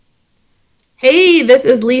Hey, this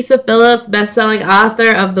is Lisa Phillips, best-selling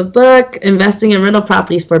author of the book Investing in Rental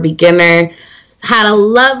Properties for Beginner. Had a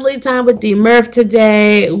lovely time with D. Murph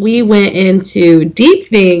today. We went into deep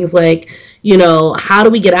things like, how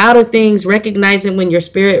do we get out of things, recognizing when your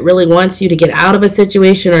spirit really wants you to get out of a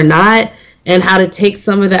situation or not, and how to take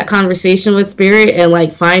some of that conversation with spirit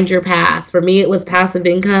and find your path. For me, it was passive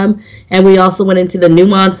income, and we also went into the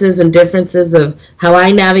nuances and differences of how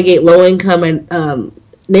I navigate low income and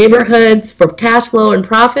neighborhoods for cash flow and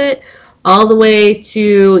profit, all the way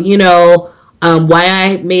to why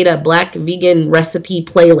I made a Black vegan recipe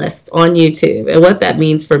playlist on YouTube and what that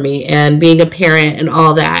means for me and being a parent and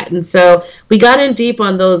all that. And so we got in deep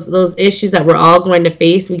on those issues that we're all going to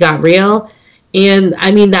face. We got real. And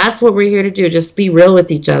I mean, that's what we're here to do. Just be real with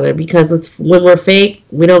each other, because when we're fake,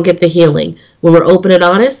 we don't get the healing. When we're open and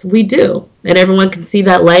honest, we do. And everyone can see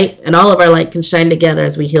that light, and all of our light can shine together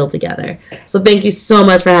as we heal together. So thank you so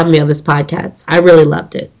much for having me on this podcast. I really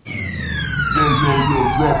loved it. Yo,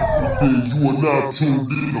 drop the thing. You are now tuned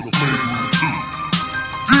in to Flagrant 2.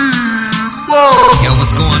 Yo,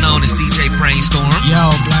 what's going on? It's DJ Brainstorm.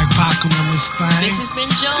 Yo, Black Pacum on this thing. This has been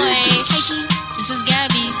Joy. Hey, T. This is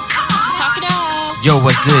Gabby. This is Talk It Out. Yo,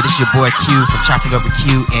 what's good? It's your boy Q from Chopping Over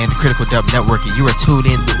Q and the Critical Dub Network, and you are tuned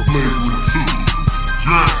in to Flagrant 2.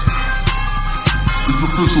 Yeah. It's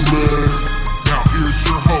official, man. Now here's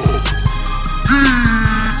your host,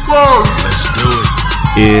 D-Murph. Let's do it.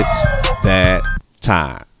 It's that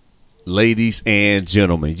time. Ladies and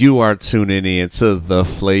gentlemen, you are tuning in to the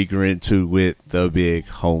Flagrant 2 with the big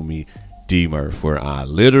homie D. Murph, where I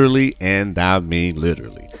literally, and I mean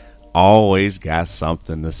literally, always got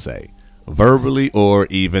something to say, verbally or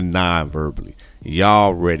even non-verbally.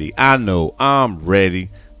 Y'all ready? I know I'm ready.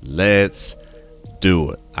 Let's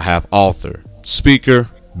do it. I have author, speaker,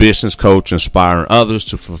 business coach, inspiring others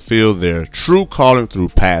to fulfill their true calling through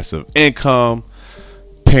passive income,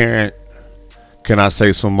 parent. Can I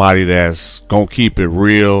say somebody that's gonna keep it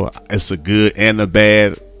real? It's a good and a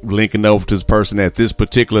bad, linking up with this person at this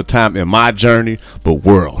particular time in my journey. But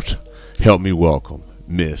world, help me welcome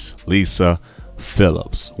Miss Lisa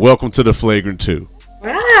Phillips. Welcome to the Flagrant 2.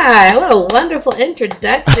 Right, what a wonderful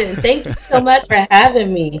introduction. Thank you so much for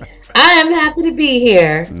having me. I am happy to be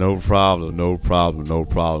here. No problem.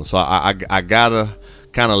 So I gotta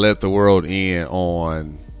kind of let the world in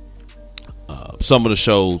on some of the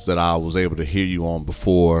shows that I was able to hear you on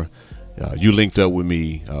before. You linked up with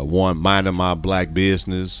me. One, Minding My Black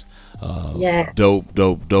Business. Yeah.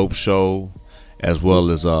 Dope show. As well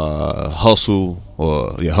as Hustle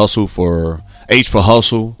for H for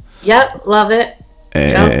Hustle. Yep, love it.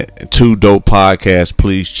 And two dope podcasts.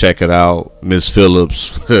 Please check it out. Miss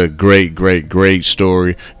Phillips, great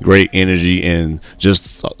story, great energy, and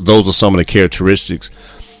just those are some of the characteristics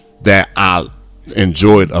that I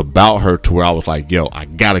enjoyed about her, to where I was like, yo, I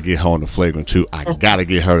gotta get her on the Flagrant 2. I gotta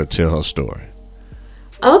get her to tell her story.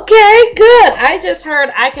 Okay, good. I just heard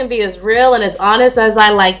I can be as real and as honest as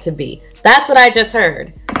I like to be. That's what I just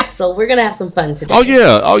heard. So we're gonna have some fun today.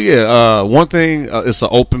 Oh yeah. One thing, it's an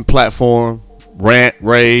open platform. Rant,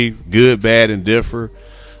 rave, good, bad, and differ.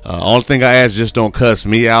 Only thing I ask, just don't cuss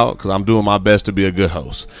me out, because I'm doing my best to be a good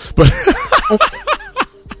host. But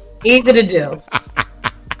easy to do.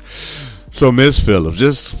 So, Miss Phillips,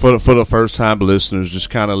 just for the first time listeners, just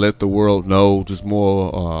kind of let the world know just more,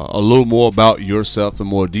 a little more about yourself in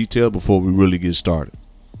more detail before we really get started.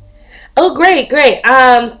 Oh, great.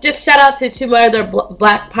 Just shout out to two my other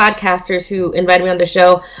Black podcasters who invited me on the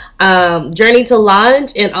show. Journey to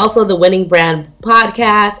Launch and also the Winning Brand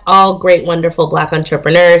podcast. All great, wonderful Black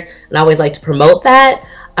entrepreneurs. And I always like to promote that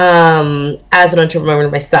as an entrepreneur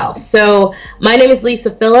myself. So my name is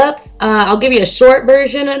Lisa Phillips. I'll give you a short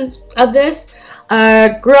version of this.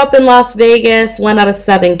 Grew up in Las Vegas, one out of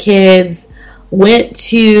 7 kids. Went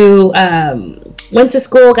to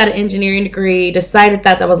school, got an engineering degree, decided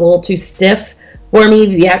that was a little too stiff for me.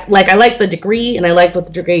 Yeah, I liked the degree and I liked what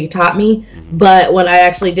the degree taught me. But when I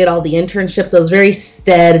actually did all the internships, it was very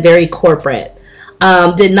stead, very corporate.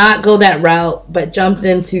 Did not go that route, but jumped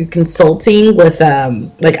into consulting with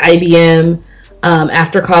IBM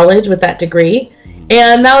after college with that degree.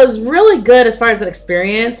 And that was really good as far as an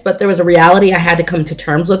experience, but there was a reality I had to come to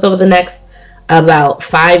terms with over the next about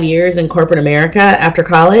 5 years in corporate America after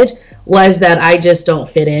college, was that I just don't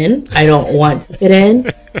fit in. I don't want to fit in.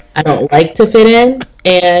 I don't like to fit in.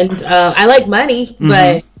 And I like money,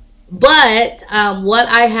 but what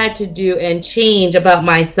I had to do and change about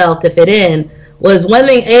myself to fit in was one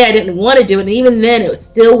thing, I didn't want to do it. And even then, it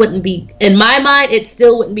still wouldn't be, in my mind, it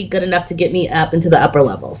still wouldn't be good enough to get me up into the upper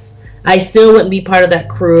levels. I still wouldn't be part of that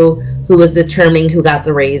crew who was determining who got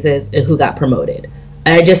the raises and who got promoted.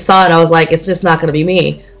 And I just saw it. I was like, it's just not going to be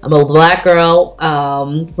me. I'm a black girl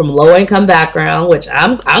from a low income background, which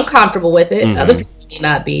I'm comfortable with it. Other people may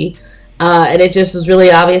not be. And it just was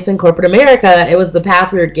really obvious in corporate America. It was the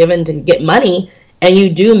path we were given to get money, and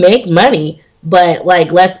you do make money. But,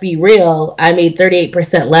 like, let's be real, I made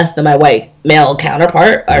 38% less than my white male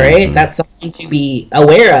counterpart, all right? That's something to be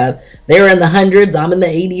aware of. They were in the hundreds, I'm in the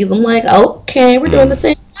 80s. I'm like, okay, we're doing the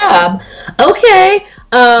same job. Okay.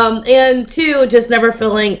 And two, just never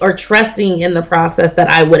feeling or trusting in the process that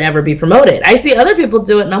I would ever be promoted. I see other people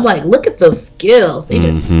do it, and I'm like, look at those skills. They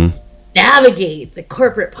just navigate the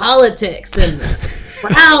corporate politics and the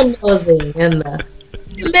brown nosing and the...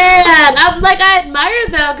 Man, I'm like, I admire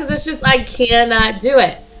them because it's just, I cannot do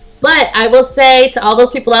it. But I will say to all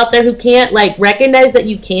those people out there who can't, like, recognize that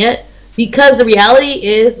you can't, because the reality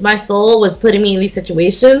is my soul was putting me in these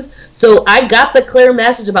situations. So I got the clear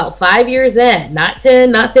message about 5 years in, not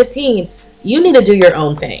 10, not 15. You need to do your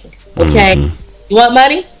own thing, okay? You want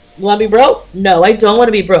money? You want to be broke? No, I don't want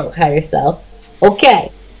to be broke. Hire yourself. Okay.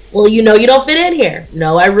 Well, you know you don't fit in here.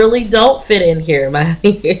 No, I really don't fit in here, my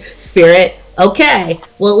spirit. Okay,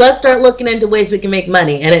 well, let's start looking into ways we can make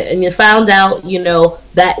money. And you found out, you know,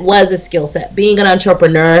 that was a skill set. Being an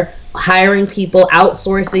entrepreneur, hiring people,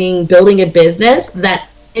 outsourcing, building a business, that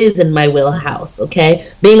is in my wheelhouse,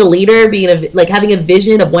 okay? Being a leader, having a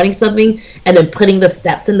vision of wanting something and then putting the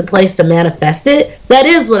steps into place to manifest it, that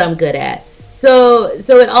is what I'm good at. So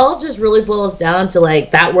it all just really boils down to,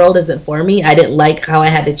 like, that world isn't for me. I didn't like how I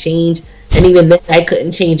had to change. And even then, I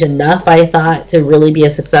couldn't change enough, I thought, to really be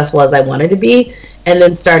as successful as I wanted to be. And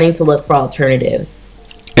then starting to look for alternatives.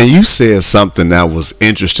 And you said something that was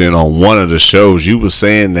interesting on one of the shows. You were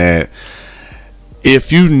saying that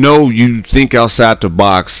if you know you think outside the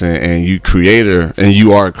box and you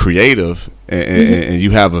are creative and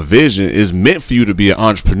you have a vision, it's meant for you to be an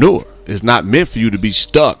entrepreneur. It's not meant for you to be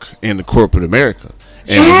stuck in the corporate America.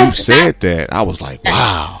 And when you said that, I was like,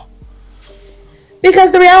 wow.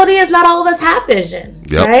 Because the reality is not all of us have vision,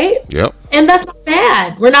 right? Yep. And that's not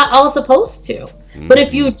bad. We're not all supposed to. But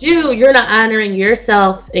if you do, you're not honoring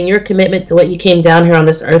yourself and your commitment to what you came down here on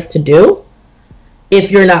this earth to do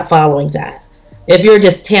if you're not following that. If you're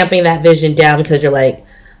just tamping that vision down because you're like,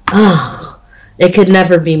 oh, it could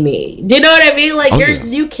never be me. Do you know what I mean? Like,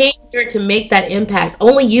 you came here to make that impact.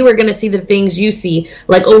 Only you are going to see the things you see.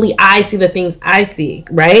 Like, only I see the things I see,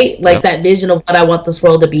 right? Like, that vision of what I want this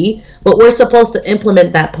world to be. But we're supposed to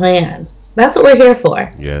implement that plan. That's what we're here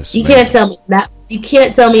for. Yes. You can't tell me that. You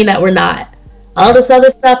can't tell me that we're not. All this other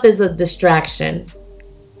stuff is a distraction.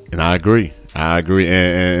 And I agree.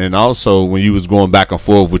 And also, when you was going back and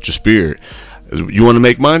forth with your spirit, you want to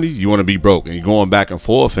make money, you want to be broke, and you're going back and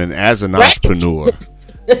forth. And as an entrepreneur,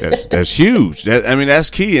 that's huge. That's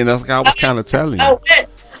key. And that's like I was kind of telling you.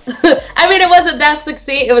 I mean, it wasn't that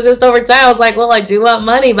succinct. It was just over time. I was like, well, I do want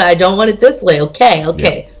money, but I don't want it this way. Okay.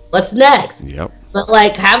 Yep. What's next? Yep. But,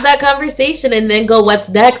 like, have that conversation and then go, what's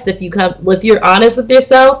next? If you're honest with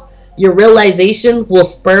yourself, your realization will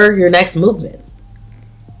spur your next movements.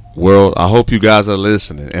 Well, I hope you guys are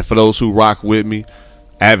listening. And for those who rock with me,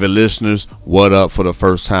 avid listeners, what up? For the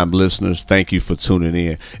first time listeners, thank you for tuning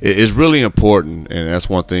in. It's really important, and that's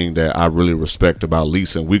one thing that I really respect about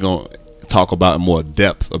Lisa. And we're going to talk about in more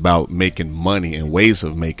depth about making money and ways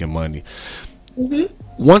of making money.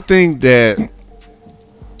 One thing that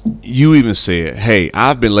you even said, hey,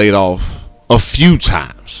 I've been laid off a few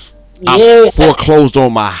times. I foreclosed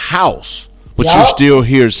on my house, but you're still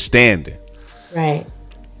here standing. Right.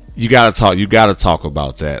 You gotta talk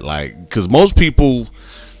about that, like, because most people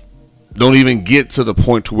don't even get to the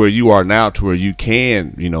point to where you are now, to where you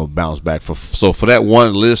can, bounce back. So for that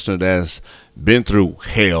one listener that's been through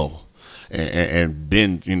hell and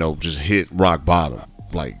been, just hit rock bottom,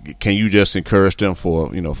 like, can you just encourage them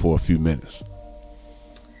for a few minutes?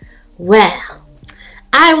 Well,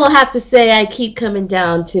 I will have to say I keep coming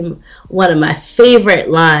down to one of my favorite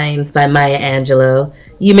lines by Maya Angelou.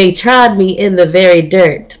 You may trod me in the very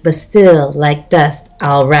dirt, but still, like dust,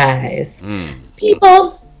 I'll rise.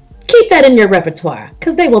 People, keep that in your repertoire,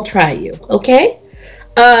 because they will try you, okay?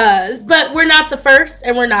 But we're not the first,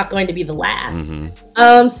 and we're not going to be the last.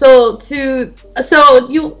 So the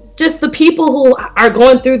people who are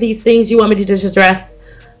going through these things, you want me to just address,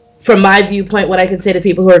 from my viewpoint, what I can say to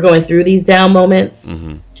people who are going through these down moments,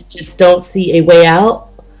 just don't see a way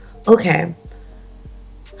out. Okay.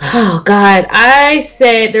 Oh God, I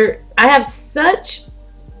have such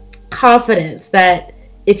confidence that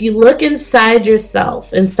if you look inside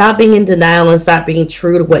yourself and stop being in denial and stop being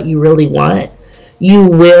true to what you really want, you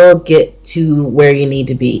will get to where you need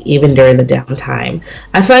to be, even during the downtime.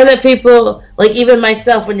 I find that people, like even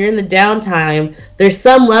myself, when you're in the downtime, there's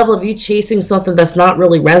some level of you chasing something that's not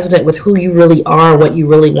really resonant with who you really are, what you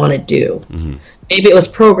really want to do. Mm-hmm. Maybe it was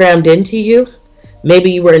programmed into you.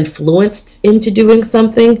 Maybe you were influenced into doing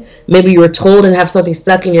something. Maybe you were told and have something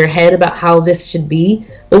stuck in your head about how this should be.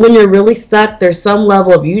 But when you're really stuck, there's some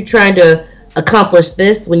level of you trying to accomplish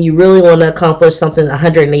this when you really want to accomplish something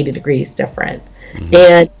 180 degrees different. Mm-hmm.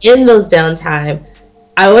 And in those downtime,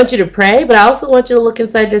 I want you to pray, but I also want you to look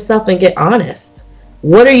inside yourself and get honest.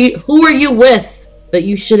 Who are you with that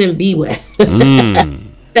you shouldn't be with?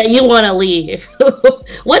 That you want to leave?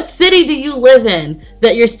 What city do you live in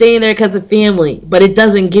that you're staying there because of family, but it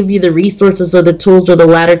doesn't give you the resources or the tools or the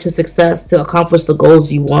ladder to success to accomplish the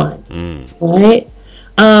goals you want? Right?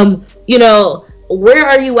 Where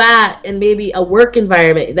are you at in maybe a work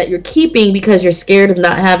environment that you're keeping because you're scared of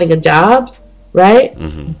not having a job, right?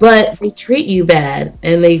 Mm-hmm. But they treat you bad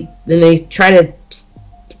and they try to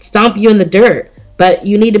stomp you in the dirt, but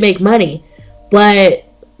you need to make money. But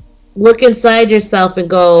look inside yourself and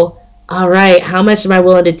go, all right, how much am I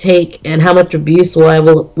willing to take and how much abuse am I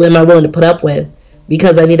willing to put up with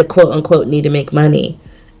because I need to quote unquote need to make money.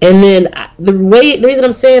 And then the reason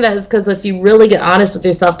I'm saying that is because if you really get honest with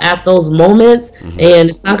yourself at those moments, mm-hmm. and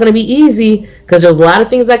it's not going to be easy because there's a lot of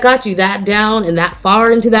things that got you that down and that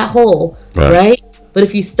far into that hole, right? But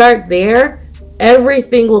if you start there,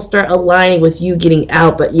 everything will start aligning with you getting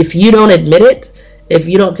out. But if you don't admit it, if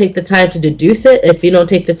you don't take the time to deduce it, if you don't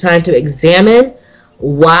take the time to examine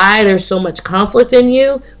why there's so much conflict in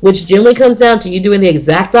you, which generally comes down to you doing the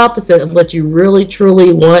exact opposite of what you really,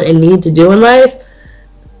 truly want and need to do in life,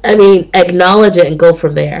 I mean, acknowledge it and go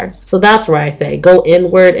from there. So that's where I say go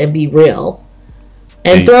inward and be real.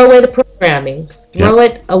 And throw away the programming. Throw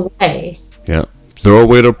it away. Yeah. Throw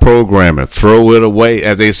away the programming. Throw it away.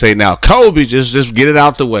 As they say now, Kobe, just get it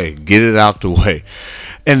out the way. Get it out the way.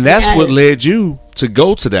 And that's what led you to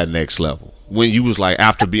go to that next level. When you was like,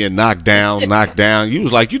 after being knocked down, you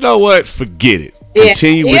was like, you know what? Forget it.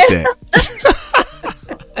 Continue with that.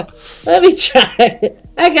 Let me try.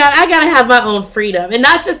 I gotta have my own freedom. And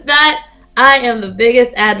not just that, I am the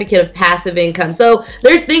biggest advocate of passive income. So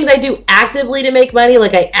there's things I do actively to make money.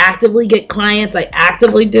 Like I actively get clients. I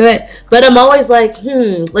actively do it. But I'm always like,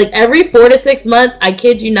 like every 4 to 6 months, I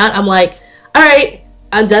kid you not, I'm like, all right,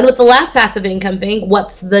 I'm done with the last passive income thing.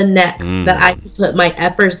 What's the next that I can put my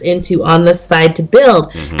efforts into on the side to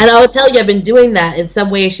build? Mm-hmm. And I will tell you, I've been doing that in some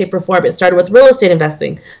way, shape, or form. It started with real estate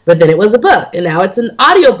investing, but then it was a book, and now it's an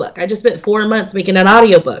audiobook. I just spent 4 months making an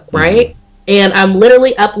audiobook, right? Mm-hmm. And I'm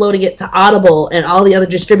literally uploading it to Audible and all the other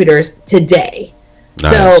distributors today.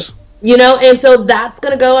 Nice. So, and so that's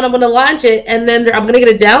going to go and I'm going to launch it. And then I'm going to get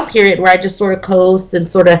a down period where I just sort of coast and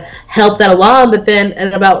sort of help that along. But then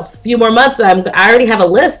in about a few more months, I already have a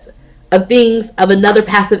list of things of another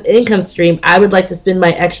passive income stream I would like to spend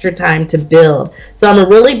my extra time to build. So I'm a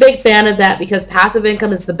really big fan of that because passive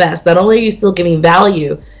income is the best. Not only are you still giving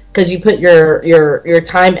value because you put your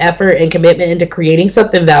time, effort, and commitment into creating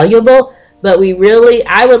something valuable, but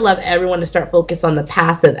I would love everyone to start focus on the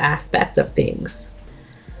passive aspect of things.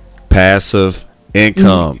 Passive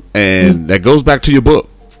income. And that goes back to your book,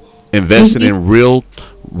 Investing in Real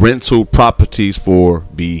Rental Properties for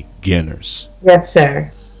Beginners. Yes,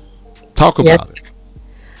 sir. Talk about it.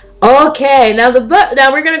 Okay, now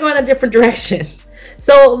we're going to go in a different direction.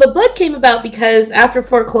 So the book came about because after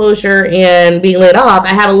foreclosure and being laid off, I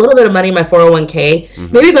had a little bit of money in my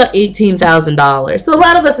 401k, maybe about $18,000. So a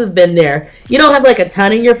lot of us have been there. You don't have like a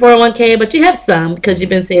ton in your 401k, but you have some because you've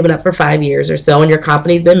been saving up for 5 years or so and your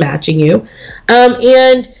company's been matching you.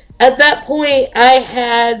 And at that point, I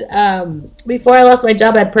had, before I lost my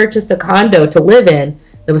job, I'd purchased a condo to live in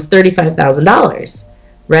that was $35,000,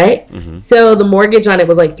 right? Mm-hmm. So the mortgage on it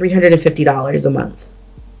was like $350 a month.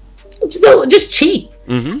 So just cheap.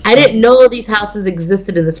 Mm-hmm. I didn't know these houses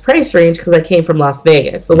existed in this price range because I came from Las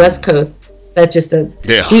Vegas, the West Coast. That just does.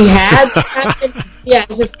 Yeah. We had,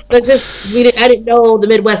 I didn't know the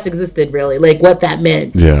Midwest existed really, like what that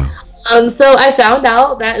meant. Yeah. So I found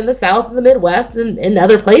out that in the South and the Midwest and in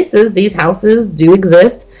other places, these houses do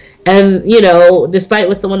exist. And, despite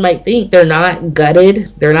what someone might think, they're not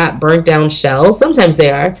gutted. They're not burnt down shells. Sometimes they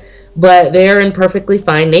are. But they're in perfectly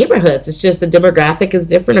fine neighborhoods. It's just the demographic is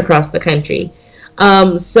different across the country.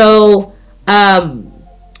 So I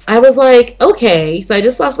was like, okay, so I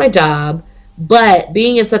just lost my job. But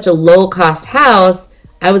being in such a low-cost house,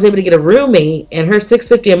 I was able to get a roommate, and her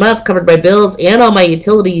 $650 a month covered my bills and all my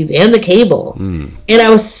utilities and the cable. And I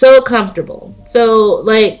was so comfortable. So,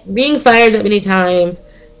 like, being fired that many times,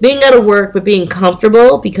 being out of work but being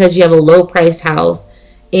comfortable because you have a low priced house,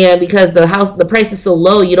 and because the price is so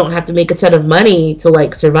low, you don't have to make a ton of money to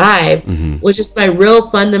like survive, was just my real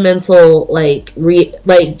fundamental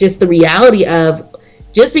just the reality of,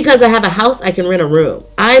 just because I have a house, I can rent a room.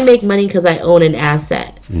 I make money because I own an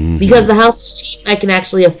asset. Because the house is cheap, I can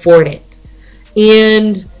actually afford it.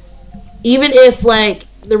 And even if like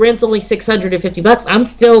the rent's only $650, I'm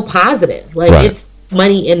still positive. Like it's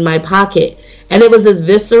money in my pocket. And it was this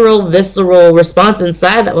visceral response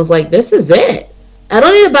inside that was like, this is it. I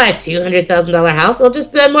don't need to buy a $200,000 house. I'll just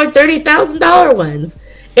spend more $30,000 ones.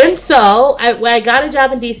 And so I got a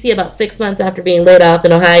job in DC about 6 months after being laid off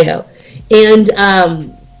in Ohio. And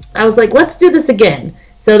I was like, let's do this again.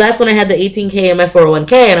 So that's when I had the $18K in my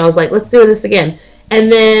 401k. And I was like, let's do this again. And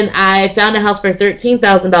then I found a house for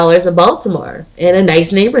 $13,000 in Baltimore in a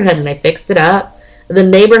nice neighborhood. And I fixed it up. The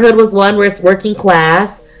neighborhood was one where it's working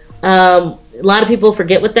class. A lot of people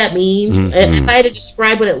forget what that means. If I had to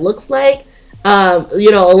describe what it looks like, a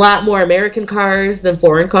lot more American cars than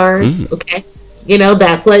foreign cars. Okay.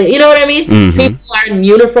 That's like, you know what I mean? People are in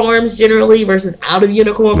uniforms generally versus out of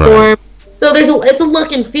uniform form. So it's a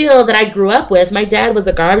look and feel that I grew up with. My dad was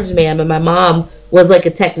a garbage man, but my mom was like a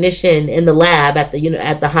technician in the lab at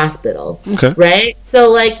the hospital. Okay. Right? So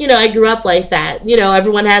like, I grew up like that.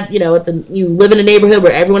 Everyone had, you live in a neighborhood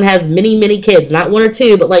where everyone has many, many kids, not one or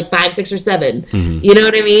two, but like 5, 6, or 7. You know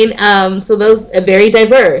what I mean? So those are very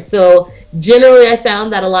diverse. So generally I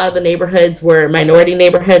found that a lot of the neighborhoods were minority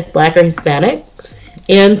neighborhoods, Black or Hispanic.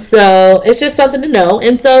 And so it's just something to know.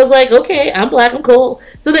 And so I was like, okay, I'm Black, I'm cool.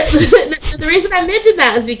 So the reason I mentioned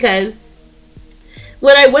that is because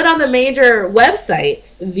when I went on the major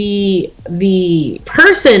websites, the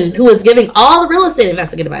person who was giving all the real estate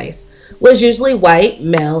investing advice was usually white,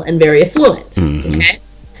 male, and very affluent. Okay?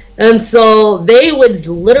 And so they would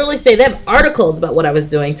literally say, they have articles about what I was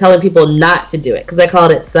doing, telling people not to do it, because I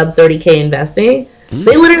called it sub 30K investing.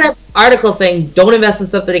 They literally have articles saying, don't invest in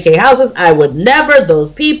sub 30K houses. I would never. Those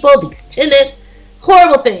people, these tenants,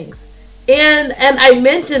 horrible things. And I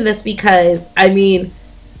mention this because,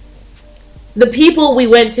 the people we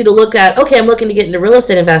went to look at, okay, I'm looking to get into real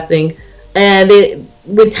estate investing, and they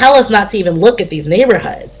would tell us not to even look at these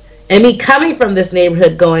neighborhoods. And me coming from this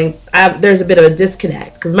neighborhood going, there's a bit of a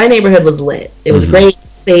disconnect, because my neighborhood was lit. It was great,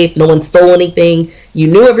 safe, no one stole anything. You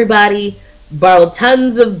knew everybody. Borrowed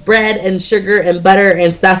tons of bread and sugar and butter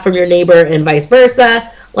and stuff from your neighbor and vice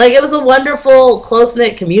versa. Like, it was a wonderful,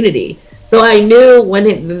 close-knit community. So I knew when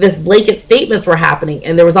this blanket statements were happening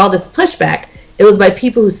and there was all this pushback, it was by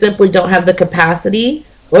people who simply don't have the capacity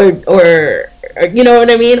or you know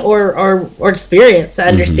what I mean, or experience to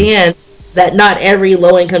understand that not every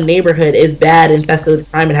low-income neighborhood is bad, infested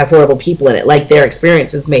with crime, and has horrible people in it, like their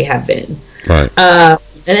experiences may have been. Right.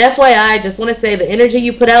 And FYI, I just want to say, the energy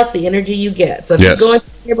you put out is the energy you get. So if you go into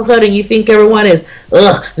the neighborhood and you think everyone is,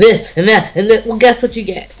 this and that, and this, well, guess what you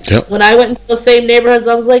get? Yep. When I went into those same neighborhoods,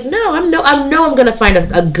 I was like, I'm going to find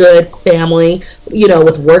a good family,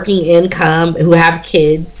 with working income, who have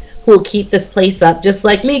kids, who will keep this place up just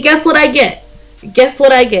like me. Guess what I get? Guess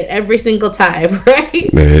what I get every single time, right?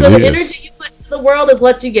 So the energy you put into the world is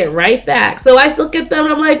what you get right back. So I look at them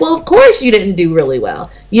and I'm like, well, of course you didn't do really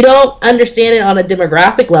well. You don't understand it on a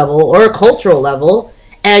demographic level or a cultural level,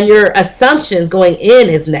 and your assumptions going in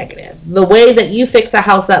is negative. The way that you fix a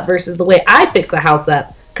house up versus the way I fix a house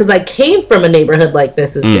up, because I came from a neighborhood like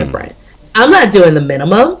this, is different. I'm not doing the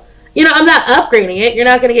minimum. I'm not upgrading it. You're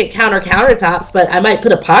not going to get countertops, but I might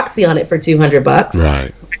put epoxy on it for $200.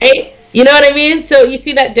 Right? You know what I mean? So you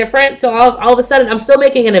see that difference? So all of a sudden, I'm still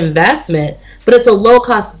making an investment, but it's a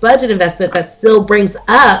low-cost budget investment that still brings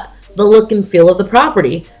up the look and feel of the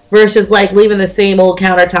property versus like leaving the same old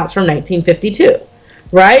countertops from 1952,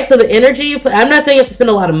 right? So the energy you put, I'm not saying you have to spend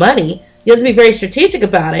a lot of money. You have to be very strategic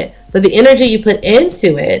about it, but the energy you put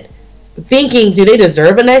into it, thinking, do they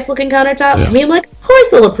deserve a nice looking countertop? Yeah. Like, of course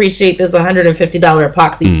they'll appreciate this $150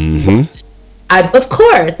 epoxy. Of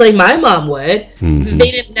course, like my mom would.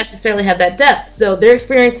 They didn't necessarily have that depth, so their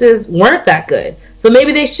experiences weren't that good. So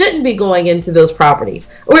maybe they shouldn't be going into those properties,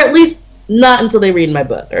 or at least not until they read my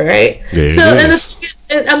book, all right?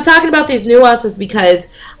 And I'm talking about these nuances because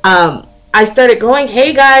I started going,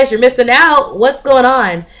 hey guys, you're missing out. What's going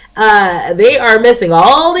on? They are missing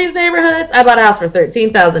all these neighborhoods. I bought a house for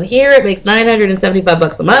 $13,000 here. It makes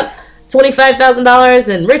 $975 a month. $25,000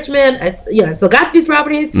 in Richmond. I still got these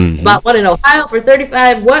properties. Bought one in Ohio for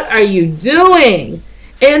 $35,000. What are you doing?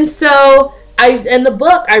 And so in the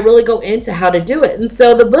book, I really go into how to do it. And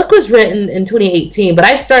so the book was written in 2018, but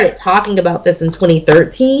I started talking about this in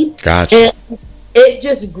 2013. Gotcha. it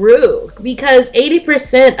just grew because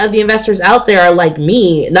 80% of the investors out there are like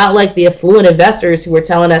me, not like the affluent investors who were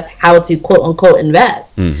telling us how to quote unquote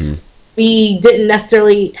invest. Mm-hmm. We didn't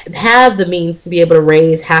necessarily have the means to be able to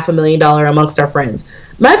raise $500,000 amongst our friends.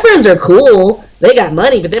 My friends are cool. They got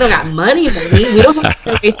money, but they don't got money. We don't have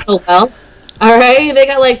to raise so well. All right, they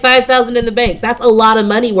got like $5,000 in the bank. That's a lot of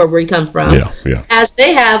money where we come from. Yeah. As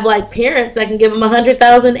they have like parents that can give them $100,000,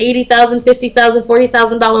 $80,000, $50,000,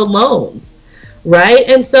 $40,000 loans, right?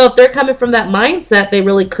 And so if they're coming from that mindset, they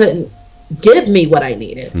really couldn't give me what I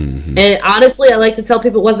needed. Mm-hmm. And honestly, I like to tell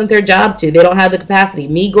people it wasn't their job to. They don't have the capacity.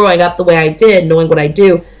 Me growing up the way I did, knowing what I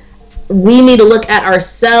do, we need to look at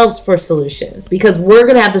ourselves for solutions because we're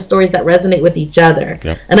going to have the stories that resonate with each other.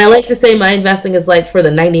 Yep. And I like to say my investing is like for the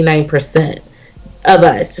 99% of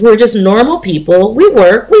us who are just normal people. We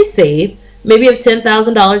work, we save, maybe have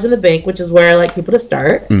 $10,000 in the bank, which is where I like people to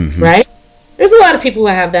start, right? There's a lot of people who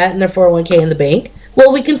have that in their 401k in the bank.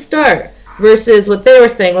 Well, we can start. Versus what they were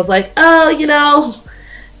saying was like, oh, you know,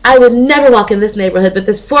 I would never walk in this neighborhood, but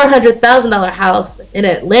this $400,000 house in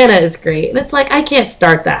Atlanta is great. And it's like, I can't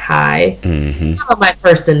start that high. Not my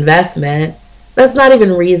first investment. That's not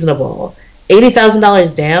even reasonable.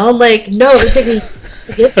 $80,000 down? Like, no, it took me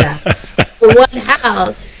to get that for one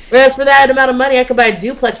house. Whereas for that amount of money, I could buy a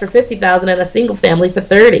duplex for $50,000 and a single family for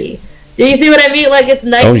 $30,000. Do you see what I mean? Like, it's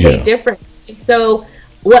night and day different. So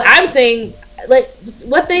what I'm saying, like,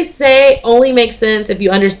 what they say only makes sense if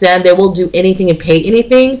you understand they will do anything and pay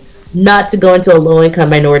anything not to go into a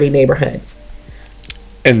low-income minority neighborhood.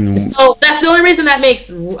 And so that's the only reason that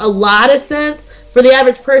makes a lot of sense. For the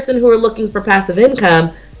average person who are looking for passive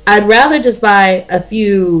income, I'd rather just buy a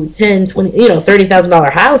few $10,000, $20,000,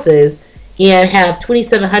 $30,000 houses and have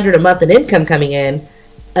 $2,700 a month in income coming in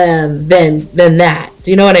than that.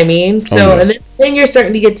 Do you know what I mean? So, and then you're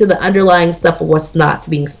starting to get to the underlying stuff of what's not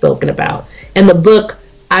being spoken about. In the book,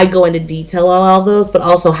 I go into detail on all those, but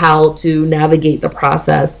also how to navigate the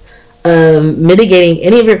process of mitigating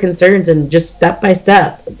any of your concerns and just step by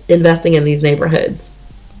step investing in these neighborhoods.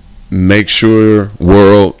 Make sure,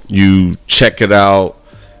 world, you check it out.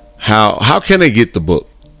 How can they get the book?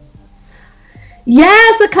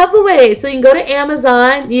 Yes, a couple ways. So you can go to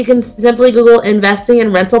Amazon. You can simply Google investing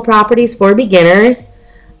in rental properties for beginners,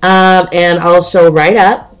 and I'll show right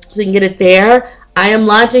up. So you can get it there. I am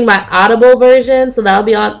launching my Audible version, so that'll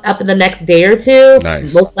be up in the next day or two.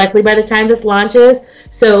 Nice. Most likely by the time this launches.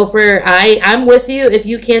 So I'm with you. If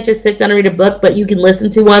you can't just sit down and read a book, but you can listen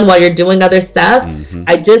to one while you're doing other stuff.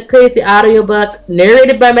 I just created the audiobook,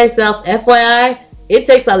 narrated by myself. FYI, it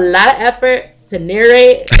takes a lot of effort to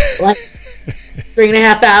narrate, like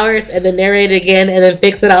 3.5 hours, and then narrate it again, and then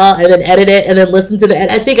fix it all, and then edit it, and then listen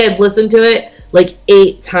to I think I've listened to it like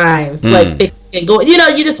 8 times, like fix it and go. You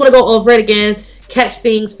just want to go over it again. Catch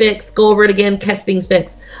things fixed, go over it again, catch things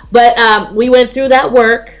fixed. But we went through that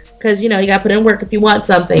work because, you got to put in work if you want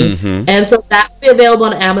something. And so that will be available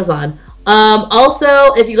on Amazon.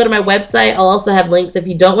 Also, if you go to my website, I'll also have links. If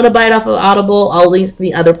you don't want to buy it off of Audible, I'll link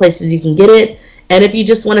the other places you can get it. And if you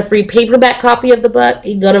just want a free paperback copy of the book,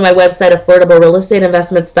 you can go to my website,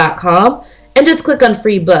 affordablerealestateinvestments.com, and just click on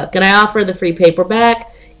free book. And I offer the free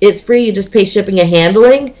paperback. It's free. You just pay shipping and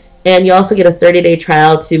handling. And you also get a 30-day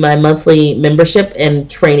trial to my monthly membership and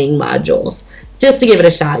training modules. Just to give it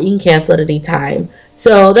a shot. You can cancel at any time.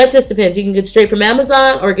 So that just depends. You can get straight from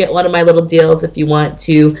Amazon or get one of my little deals if you want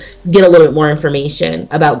to get a little bit more information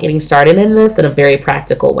about getting started in this in a very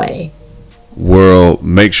practical way. World,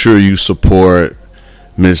 make sure you support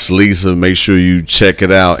Miss Lisa. Make sure you check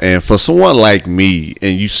it out. And for someone like me,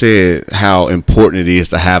 and you said how important it is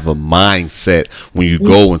to have a mindset when you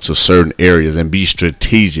go into certain areas and be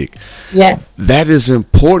strategic. Yes. That is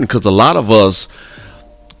important because a lot of us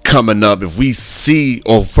coming up, if we see,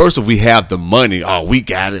 or first if we have the money, we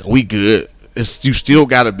got it, we good. You still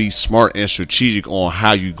got to be smart and strategic on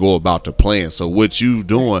how you go about the plan. So what you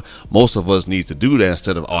doing, most of us need to do that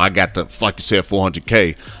instead of, I got the, like you said,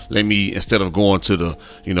 $400K. Let me, instead of going to the,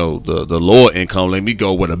 the lower income, let me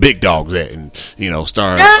go where the big dogs at and,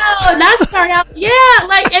 start. No, not start out. Yeah,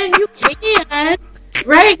 and you can,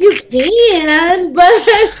 right? You can, but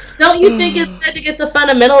don't you think it's good to get the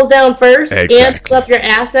fundamentals down first and fill up your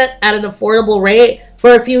assets at an affordable rate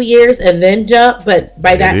for a few years and then jump? But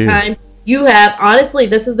by that time, you have, honestly,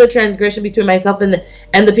 this is the transgression between myself and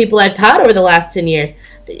the people I've taught over the last 10 years.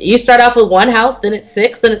 You start off with one house, then it's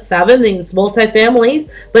 6, then it's 7, then it's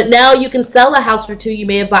multifamilies. But now you can sell a house or two you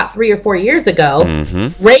may have bought 3 or 4 years ago,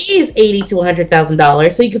 raise $80,000 to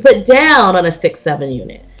 $100,000, so you can put down on a 6-7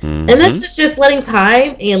 unit. And this is just letting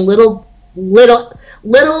time and little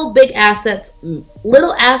big assets,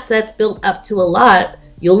 little assets built up to a lot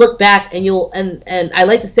you'll look back and and I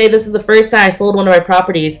like to say this is the first time I sold one of my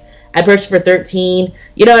properties. I purchased for 13,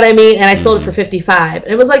 you know what I mean? And I sold it for 55.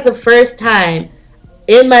 And it was like the first time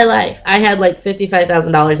in my life I had like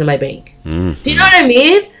 $55,000 in my bank. Do you know what I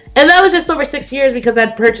mean? And that was just over 6 years because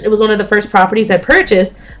it was one of the first properties I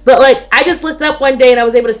purchased. But like, I just looked up one day and I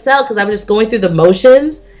was able to sell because I was just going through the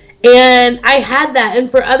motions. And I had that.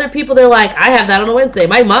 And for other people, they're like, I have that on a Wednesday.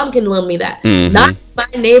 My mom can loan me that. Not in my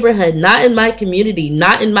neighborhood, not in my community,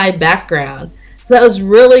 not in my background. So that was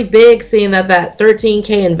really big, seeing that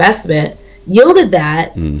 $13K investment yielded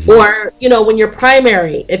that. Or, you know, when your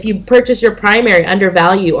primary, if you purchase your primary under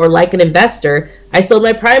value, or like an investor, I sold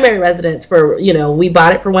my primary residence for, you know, we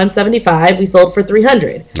bought it for $175, we sold for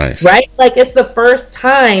 $300. Nice. Right? Like, it's the first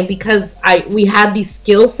time because we had the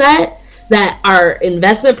skill set that our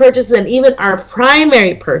investment purchases and even our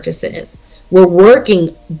primary purchases were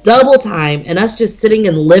working double time, and us just sitting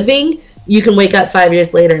and living, you can wake up 5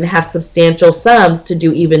 years later and have substantial sums to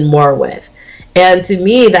do even more with. And to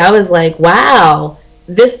me, that was like, wow,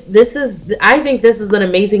 this is, I think this is an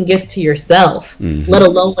amazing gift to yourself, let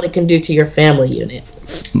alone what it can do to your family unit.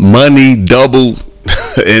 Money doubled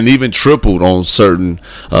and even tripled on certain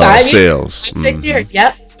sales. 6 years,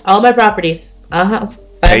 yep. All my properties. 5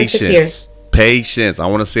 or 6 years. Patience. I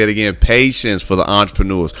want to say it again. Patience for the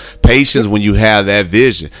entrepreneurs. Patience when you have that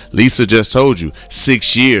vision. Lisa just told you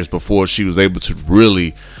 6 years before she was able to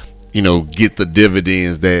really, you know, get the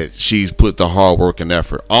dividends that she's put the hard work and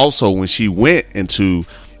effort. Also, when she went into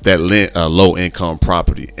that low income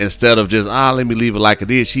property, instead of just let me leave it like it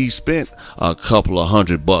is, she spent a couple of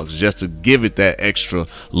 $100 just to give it that extra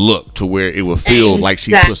look to where it would feel like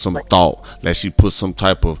she put some thought, that she put some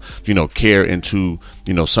type of, you know, care into,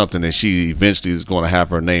 you know, something that she eventually is going to have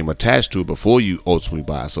her name attached to before you ultimately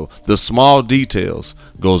buy. So the small details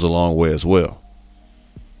goes a long way as well.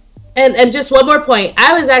 And just one more point,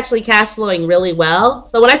 I was actually cash flowing really well.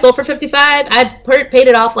 So when I sold for 55, I paid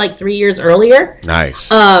it off like 3 years earlier. Nice.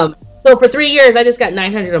 So for 3 years, I just got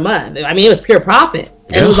 $900 a month. I mean, it was pure profit,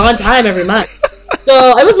 and it was on time every month.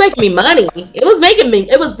 So it was making me money. It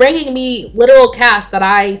was bringing me literal cash that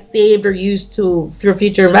I saved or used through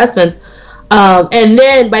future investments. And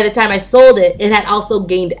then by the time I sold it, it had also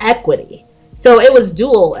gained equity. So it was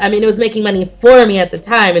dual. I mean, it was making money for me at the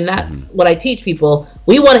time, and that's what I teach people.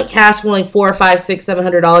 We want it cash flowing $400, $500,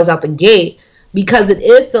 $600, $700 out the gate because it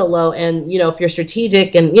is so low. And you know, if you're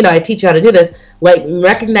strategic, and you know, I teach you how to do this, like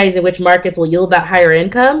recognizing which markets will yield that higher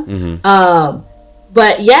income.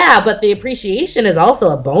 But the appreciation is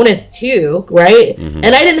also a bonus too, right? And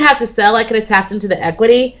I didn't have to sell. I could have tapped into the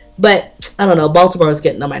equity, but I don't know. Baltimore was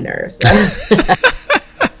getting on my nerves.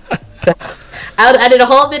 So I did a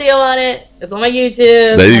whole video on it. It's on my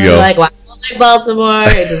YouTube. There you go. Like, why I don't like Baltimore?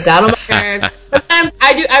 It just got on my nerves. Sometimes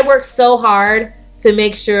I work so hard to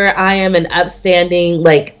make sure I am an upstanding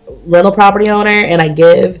like rental property owner, and I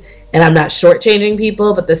give, and I'm not shortchanging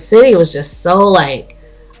people. But the city was just so like,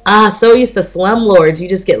 so used to slumlords. You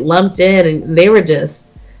just get lumped in, and they're ruthless,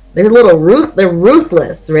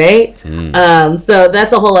 right? So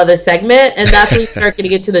that's a whole other segment, and that's when you start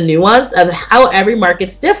getting into the nuance of how every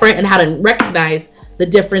market's different and how to recognize the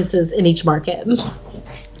differences in each market.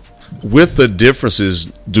 With the differences,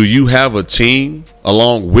 do you have a team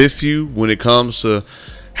along with you when it comes to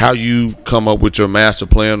how you come up with your master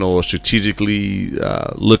plan or strategically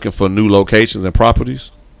looking for new locations and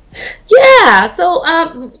properties? Yeah, so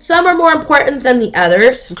some are more important than the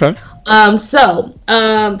others. Okay. So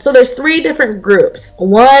there's 3 different groups.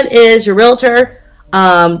 1 is your realtor.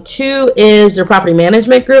 2 is your property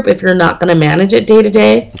management group if you're not going to manage it day to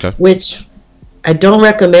day, which I don't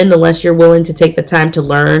recommend unless you're willing to take the time to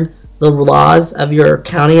learn the laws of your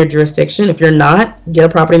county or jurisdiction. If you're not, get a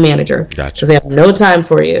property manager. Gotcha. Because they have no time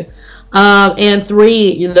for you. And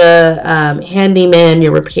 3, the handyman,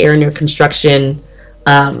 your repair, and your construction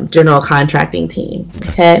general contracting team.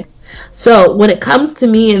 Okay. So when it comes to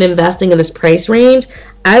me and investing in this price range,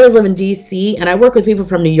 I live in DC, and I work with people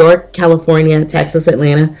from New York, California, Texas,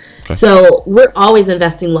 Atlanta. So we're always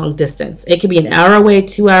investing long distance. It could be an hour away,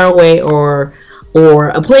 2 hour away, or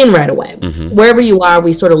a plane ride away. Wherever you are,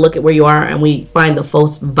 we sort of look at where you are, and we find the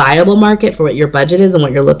most viable market for what your budget is and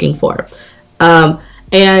what you're looking for.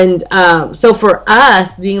 So for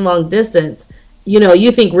us, being long distance, you know,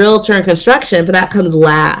 you think realtor and construction, but that comes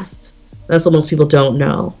last. That's what most people don't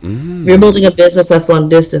know. If you're building a business that's long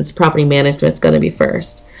distance, property management's going to be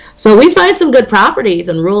first. So we find some good properties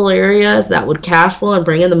in rural areas that would cash flow and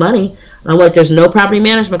bring in the money. And I'm like, there's no property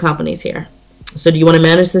management companies here. So do you want to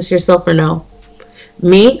manage this yourself or no?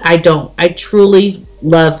 Me, I don't. I truly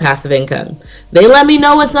love passive income. They let me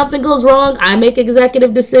know when something goes wrong. I make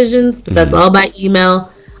executive decisions, but that's all by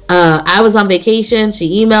email. I was on vacation.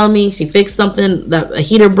 She emailed me. She fixed something that a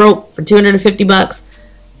heater broke for $250.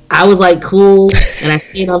 I was like, cool, and I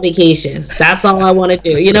stayed on vacation. That's all I want to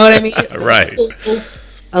do. You know what I mean? Right. Cool.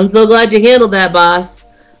 I'm so glad you handled that, boss.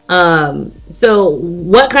 So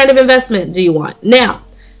what kind of investment do you want? Now,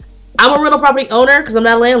 I'm a rental property owner because I'm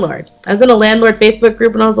not a landlord. I was in a landlord Facebook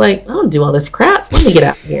group, and I was like, I don't do all this crap. Let me get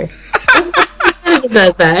out of here. Manager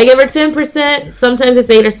does that. I give her 10%. Sometimes it's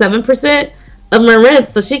 8 or 7% of my rent,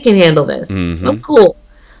 so she can handle this. Mm-hmm. I'm cool.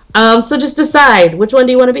 So just decide, which one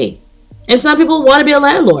do you want to be? And some people want to be a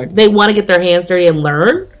landlord. They want to get their hands dirty and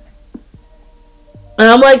learn. And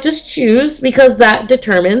I'm like, just choose, because that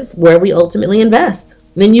determines where we ultimately invest.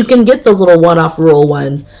 And then you can get those little one-off rural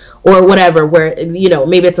ones or whatever, where, you know,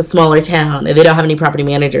 maybe it's a smaller town and they don't have any property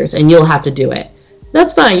managers and you'll have to do it.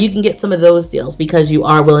 That's fine. You can get some of those deals because you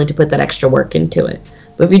are willing to put that extra work into it.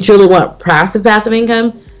 But if you truly want passive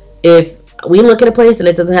income, if we look at a place and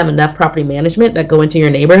it doesn't have enough property management that go into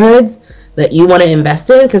your neighborhoods that you want to invest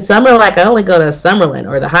in, because some are like, I only go to Summerlin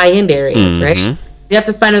or the high-end areas, right? You have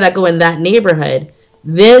to find out that go in that neighborhood.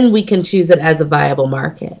 Then we can choose it as a viable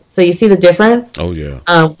market. So you see the difference? Oh, yeah.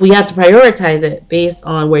 We have to prioritize it based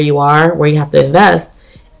on where you are, where you have to invest,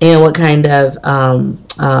 and what kind of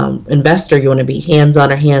investor you want to be,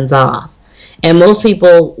 hands-on or hands-off. And most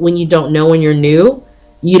people, when you don't know, when you're new,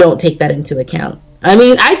 you don't take that into account. I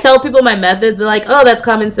mean, I tell people my methods, they're like, oh, that's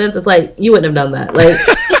common sense. It's like, you wouldn't have done that. Like,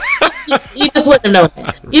 you just wouldn't have known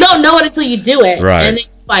it. You don't know it until you do it, right, and then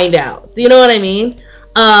you find out. Do you know what I mean?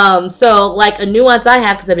 So like a nuance I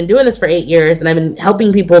have, because I've been doing this for 8 years and I've been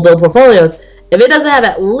helping people build portfolios. If it doesn't have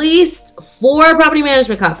at least 4 property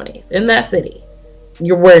management companies in that city,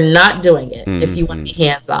 we're not doing it if you want to be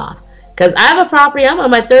hands off. Because I have a property, I'm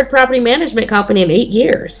on my 3rd property management company in 8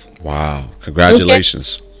 years. Wow.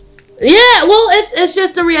 Congratulations. Okay. Yeah, well, it's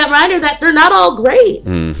just a reminder that they're not all great.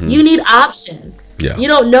 You need options. Yeah. You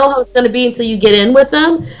don't know how it's going to be until you get in with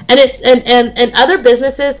them. And it's and other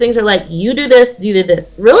businesses, things are like, you do this, you do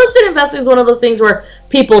this. Real estate investing is one of those things where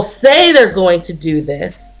people say they're going to do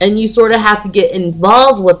this, and you sort of have to get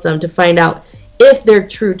involved with them to find out if they're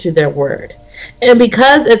true to their word. And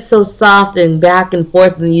because it's so soft and back and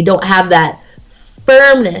forth, and you don't have that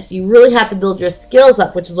firmness, you really have to build your skills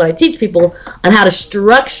up, which is what I teach people on how to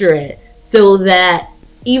structure it so that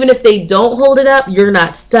even if they don't hold it up, you're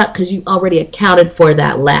not stuck because you already accounted for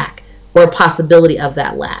that lack or possibility of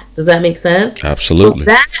that lack. Does that make sense? Absolutely. So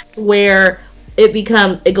that's where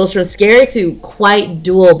it goes from scary to quite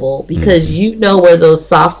doable, because you know where those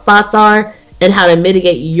soft spots are and how to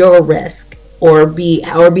mitigate your risk or be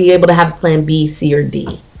able to have a plan B, C, or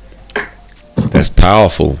D. That's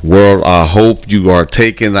powerful. World, I hope you are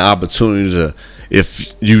taking the opportunity to,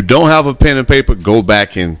 if you don't have a pen and paper, go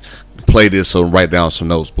back and play this or write down some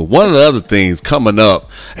notes. But one of the other things coming up,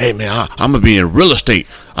 hey man, I'm gonna be in real estate.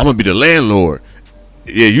 I'm gonna be the landlord.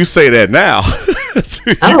 Yeah, you say that now.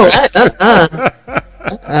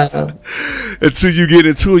 Until you get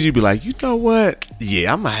into it, you be like, you know what?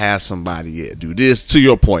 Yeah, I'm gonna have somebody do this. To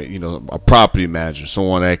your point, you know, a property manager,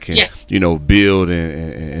 someone that can, you know, build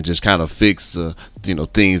and just kind of fix the, you know,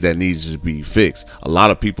 things that needs to be fixed. A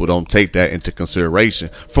lot of people don't take that into consideration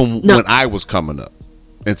from when I was coming up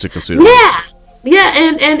into consideration. Yeah,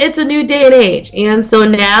 and it's a new day and age, and so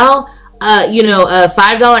now, you know, a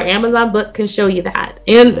 $5 Amazon book can show you that.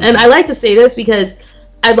 And I like to say this because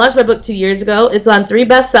I launched my book 2 years ago. It's on 3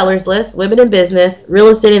 bestsellers lists: Women in Business, Real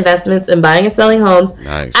Estate Investments, and Buying and Selling Homes.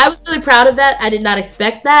 Nice. I was really proud of that. I did not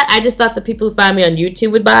expect that. I just thought the people who find me on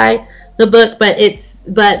YouTube would buy the book, but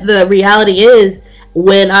the reality is,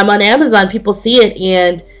 when I'm on Amazon, people see it,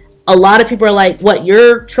 and a lot of people are like, what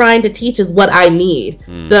you're trying to teach is what I need.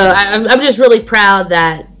 So I'm just really proud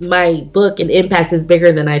that my book and impact is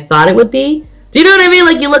bigger than I thought it would be. Do you know what I mean?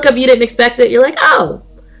 Like, you look up, you didn't expect it. You're like, oh,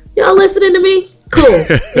 y'all listening to me? Cool.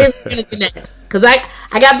 Here's what we're going to do next. Because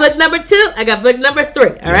I got book number 2. I got book number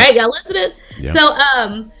 3. All right? Y'all listening? Yeah.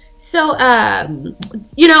 So,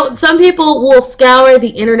 you know, some people will scour the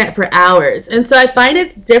internet for hours. And so I find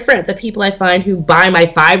it's different, the people I find who buy my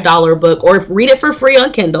 $5 book or read it for free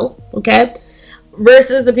on Kindle, okay,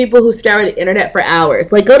 versus the people who scour the internet for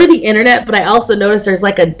hours. Like, go to the internet, but I also notice there's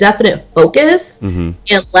like a definite focus and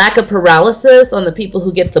lack of paralysis on the people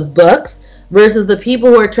who get the books versus the people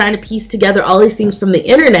who are trying to piece together all these things from the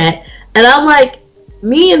internet. And I'm like,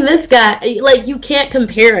 me and this guy, like, you can't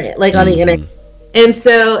compare it, like, on the internet. And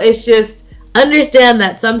so it's just, understand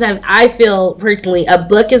that sometimes I feel personally a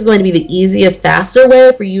book is going to be the easiest, faster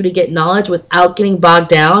way for you to get knowledge without getting bogged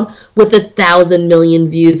down with 1,000 million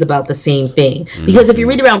views about the same thing. Because if you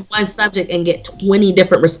read around one subject and get 20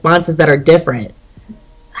 different responses that are different,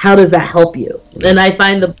 how does that help you? And I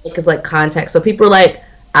find the book is like context. So people are like,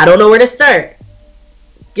 I don't know where to start.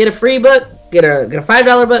 Get a free book, get a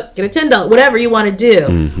 $5 book, get a $10, whatever you want to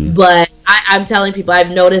do. But I'm telling people, I've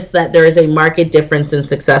noticed that there is a marked difference in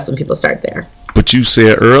success when people start there. But you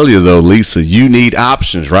said earlier, though, Lisa, you need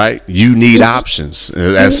options, right? You need options.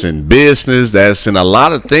 That's in business. That's in a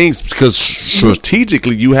lot of things, because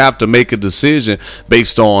strategically you have to make a decision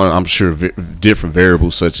based on, I'm sure, different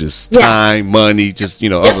variables such as time, money, just,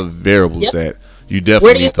 other variables that you definitely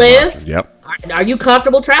Where do you need live? options. Yep. Are you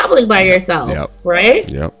comfortable traveling by yourself? Yep. Right?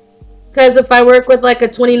 Yep. Because if I work with like a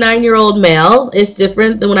 29-year-old male, it's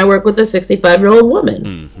different than when I work with a 65-year-old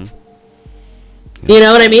woman. You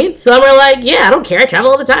know what I mean? Some are like, yeah, I don't care, I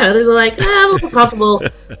travel all the time. Others are like, I'm a little comfortable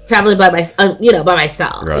traveling by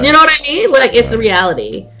myself. Right. You know what I mean? Like, it's the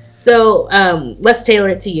reality. So let's tailor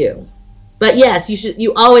it to you. But yes,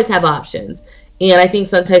 you always have options. And I think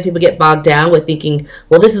sometimes people get bogged down with thinking,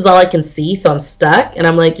 well, this is all I can see, so I'm stuck. And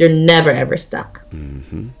I'm like, you're never, ever stuck.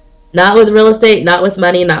 Not with real estate, not with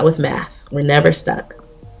money, not with math. We're never stuck.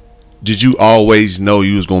 Did you always know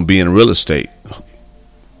you was going to be in real estate?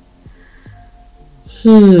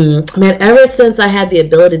 Man, ever since I had the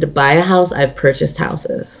ability to buy a house, I've purchased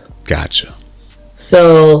houses. Gotcha.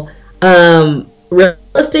 So, real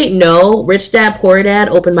estate, no. Rich Dad, Poor Dad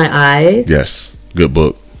opened my eyes. Yes. Good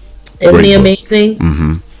book. Isn't he amazing?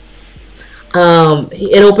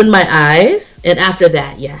 It opened my eyes. And after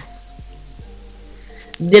that, yes.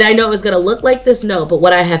 Did I know it was going to look like this? No. But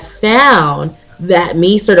what I have found, that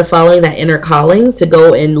me sort of following that inner calling to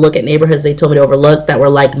go and look at neighborhoods they told me to overlook that were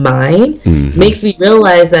like mine, makes me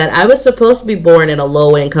realize that I was supposed to be born in a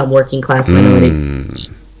low-income working class minority.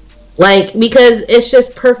 Like, because it's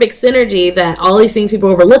just perfect synergy that all these things people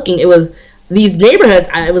were overlooking. It was these neighborhoods,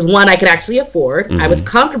 it was one I could actually afford. I was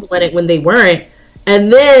comfortable in it when they weren't.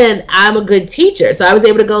 And then I'm a good teacher. So I was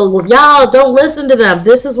able to go, well, y'all, don't listen to them.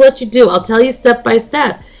 This is what you do. I'll tell you step by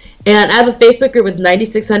step. And I have a Facebook group with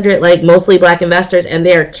 9,600, like, mostly Black investors, and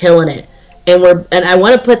they are killing it. And I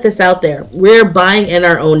want to put this out there. We're buying in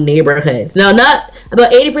our own neighborhoods. Now, not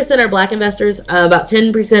about 80% are Black investors, about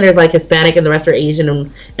 10% are like Hispanic, and the rest are Asian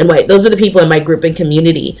and white. Those are the people in my group and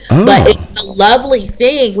community. But it's a lovely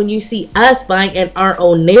thing when you see us buying in our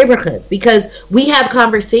own neighborhoods, because we have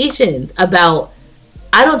conversations about,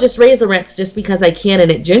 I don't just raise the rents just because I can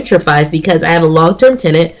and it gentrifies, because I have a long-term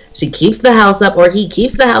tenant. She keeps the house up, or he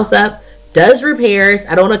keeps the house up, does repairs.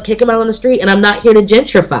 I don't want to kick him out on the street, and I'm not here to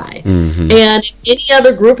gentrify. And any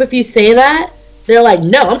other group, if you say that, they're like,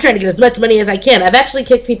 no, I'm trying to get as much money as I can. I've actually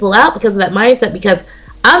kicked people out because of that mindset, because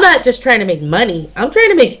I'm not just trying to make money. I'm trying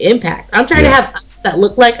to make impact. I'm trying to have us that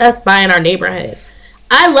look like us buy in our neighborhoods.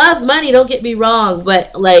 I love money, don't get me wrong,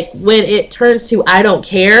 but like when it turns to I don't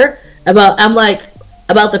care about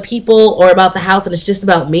the people or about the house and it's just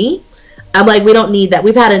about me, I'm like, we don't need that.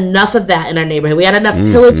 We've had enough of that in our neighborhood. We had enough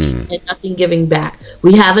pillaging and nothing giving back.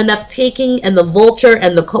 We have enough taking and the vulture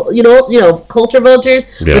and the culture vultures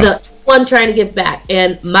without one trying to give back.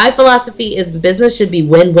 And my philosophy is business should be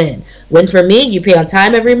win-win. Win for me, you pay on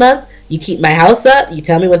time every month. You keep my house up. You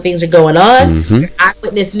tell me when things are going on. You're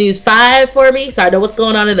Eyewitness News 5 for me, so I know what's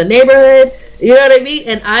going on in the neighborhood. You know what I mean?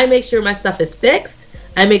 And I make sure my stuff is fixed.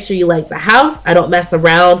 I make sure you like the house. I don't mess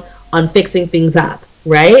around on fixing things up,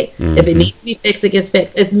 right? If it needs to be fixed, it gets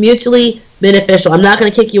fixed. It's mutually beneficial. I'm not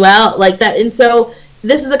going to kick you out like that. And so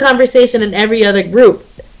this is a conversation in every other group.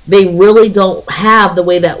 They really don't have the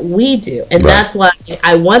way that we do. And that's why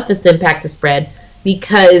I want this impact to spread,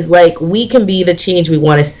 because like we can be the change we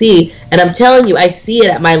want to see. And I'm telling you, I see it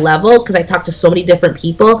at my level because I talk to so many different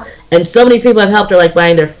people, and so many people I've helped are like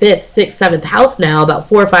buying their 5th, 6th, 7th house now, about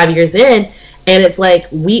 4 or 5 years in. And it's like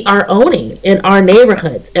we are owning in our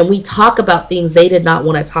neighborhoods, and we talk about things they did not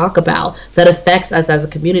want to talk about that affects us as a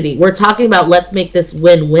community. We're talking about let's make this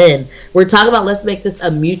win-win. We're talking about let's make this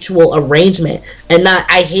a mutual arrangement, and not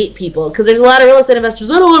I hate people, because there's a lot of real estate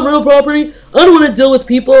investors. I don't want real property. I don't want to deal with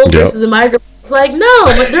people. Versus in my group, it's like no,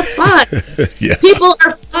 but they're fine. People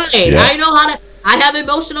are fine. I know how to. I have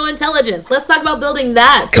emotional intelligence. Let's talk about building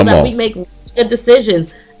that so that we make good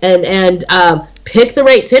decisions and pick the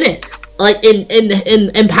right tenant. Like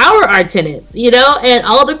empower our tenants, and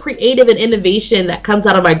all the creative and innovation that comes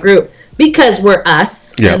out of my group, because we're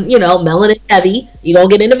us and melanin heavy. You're gonna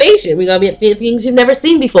get innovation. We're gonna get things you've never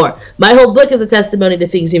seen before. My whole book is a testimony to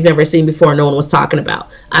things you've never seen before, no one was talking about.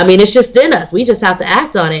 I mean, it's just in us. We just have to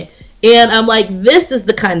act on it. And I'm like, this is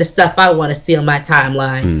the kind of stuff I want to see on my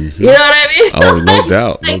timeline. You know what I mean? Oh, no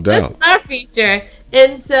doubt, no like, doubt. This is our feature.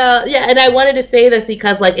 And so, yeah, and I wanted to say this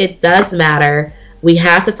because, like, it does matter. We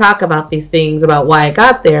have to talk about these things, about why I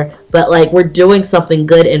got there. But, like, we're doing something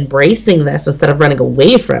good, embracing this instead of running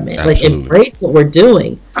away from it. Absolutely. Like, embrace what we're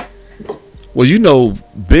doing. Well, you know,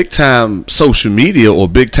 big time social media or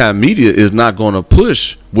big time media is not going to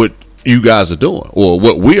push what you guys are doing or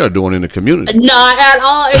what we are doing in the community. Not at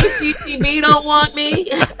all. HGTV don't want me.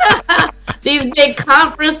 These big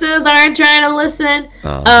conferences aren't trying to listen.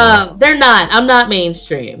 They're not. I'm not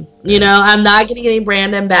mainstream. You know, I'm not getting any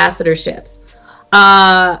brand ambassadorships.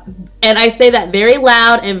 And I say that very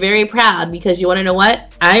loud and very proud because you want to know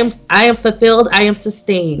what? I am fulfilled. I am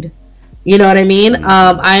sustained. You know what I mean?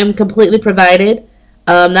 I am completely provided,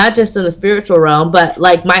 not just in the spiritual realm, but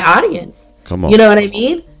like my audience. Come on. You know what I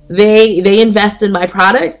mean? They invest in my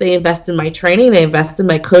products, they invest in my training, they invest in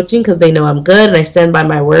my coaching because they know I'm good and I stand by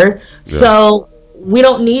my word. Yeah. So we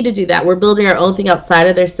don't need to do that. We're building our own thing outside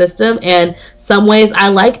of their system, and some ways I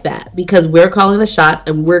like that because we're calling the shots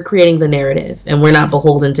and we're creating the narrative and we're not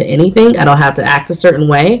beholden to anything. I don't have to act a certain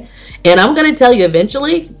way. And I'm going to tell you,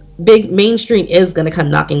 eventually big mainstream is going to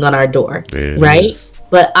come knocking on our door, right?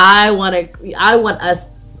 But I want us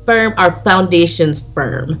firm, our foundations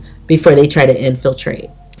firm before they try to infiltrate.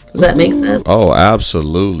 Does that make sense? Oh,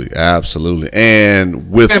 absolutely, absolutely.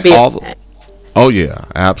 And with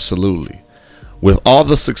absolutely. With all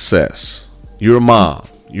the success, you're a mom,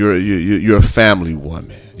 you're a family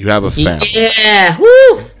woman, you have a family. Yeah,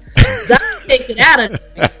 woo! Don't take it out of me.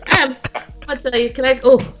 I'm gonna tell you,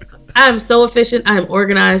 I'm so efficient. I am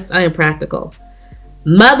organized. I am practical.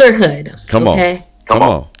 Motherhood. Come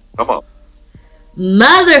on.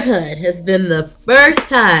 Motherhood has been the first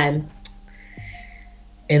time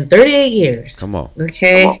in 38 years. Come on.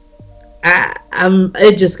 Okay.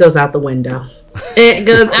 It just goes out the window. It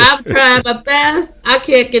goes, I'm trying my best. I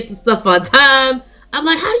can't get the stuff on time. I'm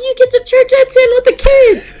like, how do you get to church at 10 with the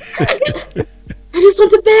kids? I just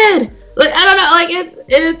went to bed. Like, I don't know.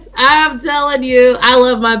 Like, I'm telling you, I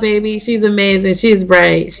love my baby. She's amazing. She's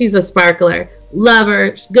bright. She's a sparkler. Love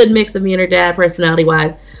her. Good mix of me and her dad, personality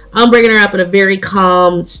wise. I'm bringing her up in a very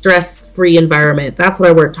calm, stress-free environment. That's what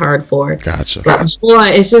I worked hard for. Gotcha. But boy,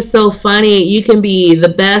 it's just so funny. You can be the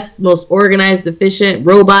best, most organized, efficient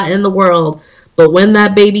robot in the world, but when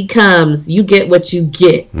that baby comes, you get what you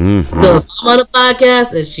get. Mm-hmm. So if I'm on a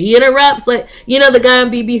podcast and she interrupts, like, you know, the guy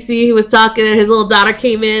on BBC who was talking and his little daughter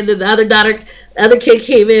came in and the other kid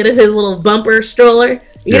came in and his little bumper stroller.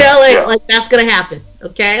 You know, like that's gonna happen.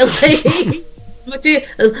 Okay, like. But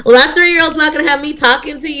that 3-year-old's not going to have me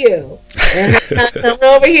talking to you. And coming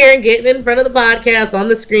over here and getting in front of the podcast on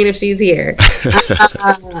the screen if she's here.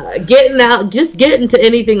 Getting to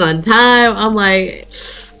anything on time. I'm like,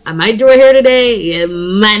 I might do it here today. It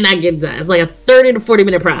might not get done. It's like a 30 to 40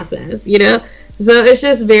 minute process, you know? So it's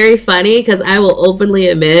just very funny because I will openly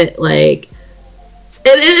admit, like,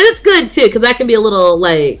 and it's good too because I can be a little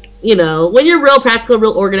like, you know, when you're real practical,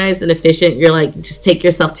 real organized and efficient, you're like, just take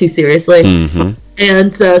yourself too seriously. Mm-hmm.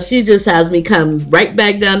 And so she just has me come right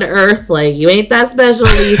back down to earth. Like, you ain't that special.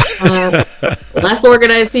 Less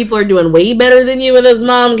organized people are doing way better than you in this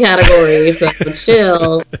mom category. So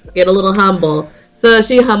chill, get a little humble. So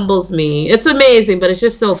she humbles me. It's amazing, but it's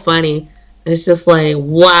just so funny. It's just like,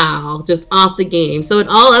 wow, just off the game. So in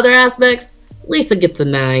all other aspects, Lisa gets a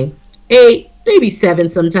 9, 8, maybe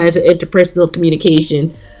 7 sometimes in interpersonal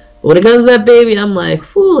communication. When it comes to that baby, I'm like,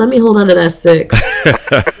 whew, let me hold on to that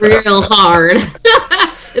 6 real hard.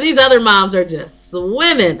 And these other moms are just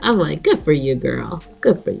swimming. I'm like, good for you, girl.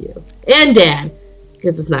 Good for you. And dad,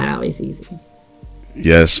 because it's not always easy.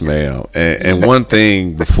 Yes, ma'am. And one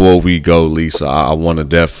thing before we go, Lisa, I want to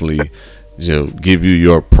definitely give you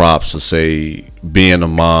your props to say being a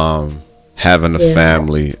mom, having a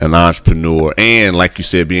family, an entrepreneur, and like you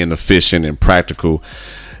said, being efficient and practical.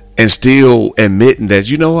 And still admitting that,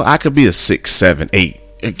 you know, I could be a 6, 7, 8.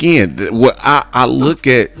 Again, what I look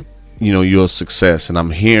at, you know, your success and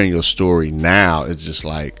I'm hearing your story now. It's just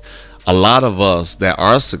like a lot of us that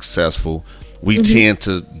are successful, we tend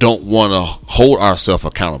to don't want to hold ourselves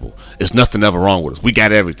accountable. It's nothing ever wrong with us. We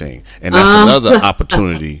got everything. And that's another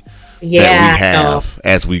opportunity that we have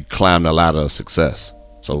as we climb the ladder of success.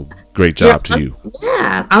 So great job to you.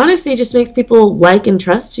 Yeah, honestly, it just makes people like and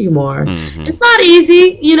trust you more. Mm-hmm. It's not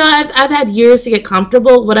easy. You know, I've had years to get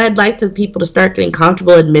comfortable. What I'd like to people to start getting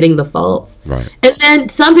comfortable admitting the faults. Right. And then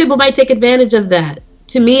some people might take advantage of that.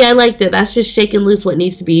 To me, I like that. That's just shaking loose what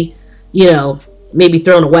needs to be, you know, maybe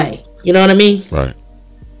thrown away. You know what I mean? Right.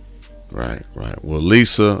 Right. Well,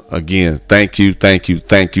 Lisa, again, thank you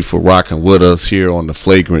for rocking with us here on the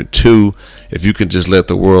Flagrant 2. If you can just let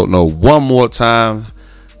the world know one more time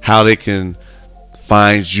how they can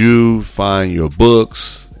find you, find your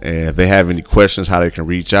books, and if they have any questions, how they can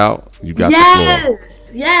reach out. You got the floor.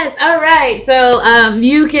 Yes. All right. So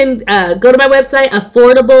you can go to my website,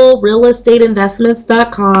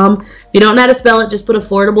 affordablerealestateinvestments.com. If you don't know how to spell it, just put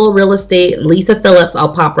affordable real estate, Lisa Phillips.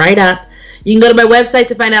 I'll pop right up. You can go to my website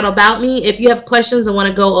to find out about me. If you have questions and want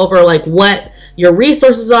to go over like what your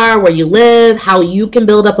resources are, where you live, how you can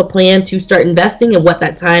build up a plan to start investing, and what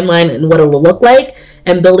that timeline and what it will look like,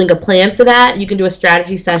 and building a plan for that, you can do a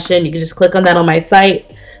strategy session. You can just click on that on my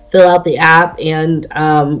site, fill out the app, and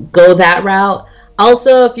go that route.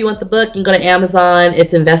 Also, if you want the book, you can go to Amazon.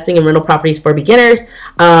 It's Investing in Rental Properties for Beginners.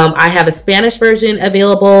 I have a Spanish version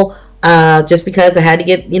available. Just because I had to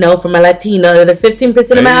get, from my Latino, they're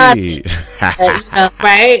 15% of my audience.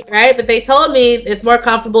 Right. But they told me it's more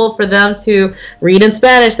comfortable for them to read in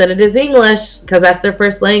Spanish than it is English, because that's their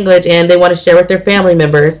first language, and they want to share with their family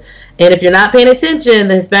members. And if you're not paying attention,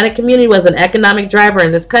 the Hispanic community was an economic driver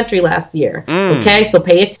in this country last year. Okay, so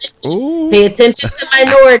pay attention. Pay attention to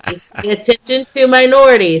minorities. Pay attention to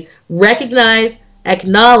minorities. Recognize,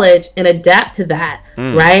 acknowledge, and adapt to that.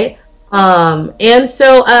 Right. And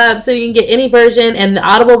so you can get any version, and the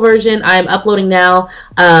Audible version I'm uploading now,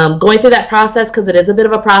 going through that process, because it is a bit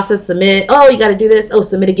of a process. Submit, you got to do this,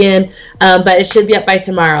 submit again, but it should be up by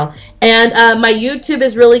tomorrow. And my YouTube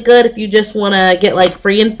is really good if you just want to get like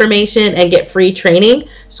free information and get free training.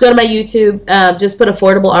 Just go to my YouTube, just put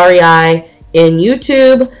Affordable REI in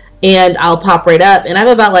YouTube, and I'll pop right up. And I have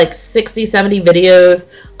about like 60, 70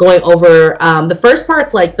 videos going over, the first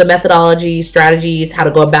part's like the methodology, strategies, how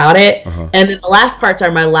to go about it. And then the last parts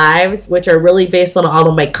are my lives, which are really based on all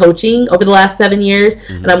of my coaching over the last 7 years.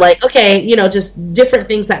 And I'm like, okay, just different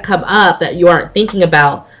things that come up that you aren't thinking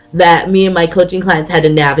about, that me and my coaching clients had to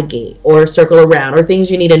navigate or circle around, or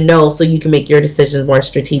things you need to know so you can make your decisions more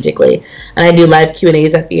strategically. And I do live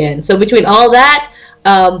Q&As at the end. So between all that,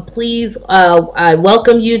 please, I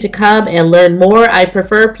welcome you to come and learn more. I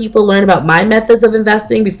prefer people learn about my methods of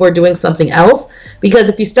investing before doing something else, because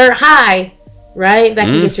if you start high, right, that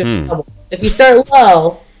can get you in trouble. If you start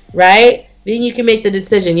low, right, then you can make the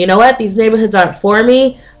decision, you know what, these neighborhoods aren't for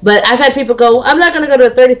me. But I've had people go, I'm not going to go to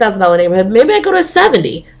a $30,000 neighborhood. Maybe I go to a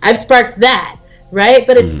 70. I've sparked that, right?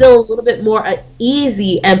 But it's still a little bit more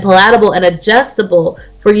easy and palatable and adjustable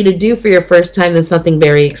for you to do for your first time than something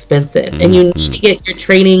very expensive. And you need to get your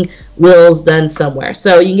training wheels done somewhere.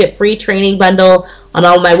 So you can get free training bundle on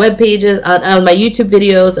all my web pages, on my YouTube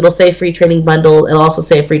videos. It'll say free training bundle. It'll also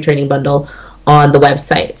say free training bundle on the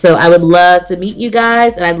website. So I would love to meet you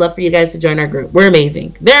guys, and I'd love for you guys to join our group. We're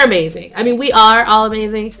amazing. They're amazing. I mean, we are all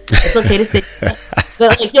amazing. It's okay to say that.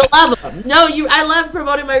 But like, you'll love them. I love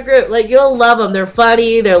promoting my group. Like, you'll love them. They're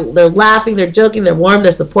funny. They're laughing. They're joking. They're warm.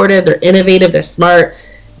 They're supportive. They're innovative. They're smart.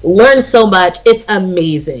 Learn so much. It's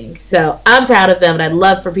amazing. So I'm proud of them, and I'd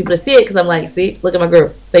love for people to see it, because I'm like, see, look at my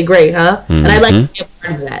group. They great, huh? And I'd like to be a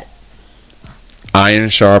part of that. Iron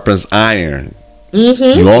sharpens iron.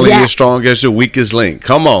 You only get strong as your weakest link.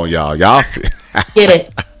 Come on, y'all. Y'all get it.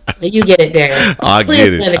 You get it, Darren. I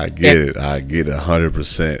get it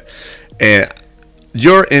 100%. And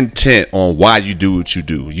your intent on why you do what you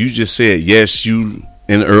do. You just said yes.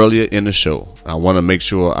 Earlier in the show, I want to make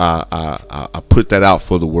sure I put that out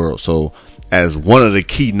for the world. So, as one of the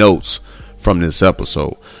key notes from this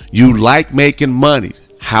episode, you like making money.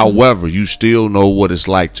 However, you still know what it's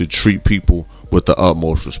like to treat people with the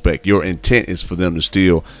utmost respect. Your intent is for them to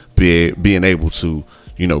still being able to,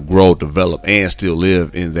 grow, develop, and still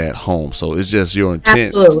live in that home. So it's just your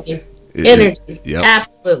intent. Absolutely. Energy.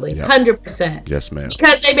 Absolutely. 100%. Yes, ma'am.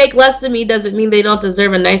 Because they make less than me doesn't mean they don't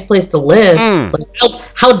deserve a nice place to live. Like,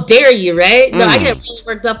 how dare you, right? No, I get really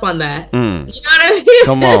worked up on that. You know what I mean?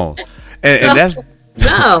 Come on. And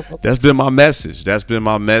that's been my message. That's been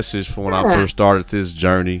my message for when I first started this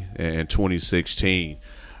journey in 2016.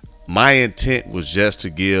 My intent was just to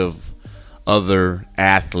give other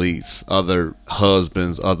athletes, other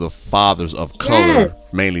husbands, other fathers of color,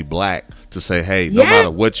 mainly black, to say, hey, no matter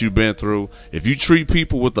what you've been through, if you treat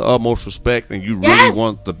people with the utmost respect and you really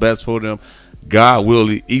want the best for them, God will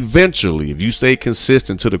eventually, if you stay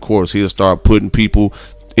consistent to the course, He'll start putting people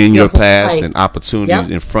in your path and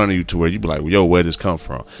opportunities in front of you to where you be like, yo, where did this come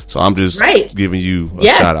from? So I'm just giving you a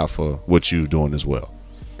shout out for what you're doing as well.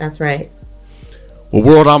 That's right. Well,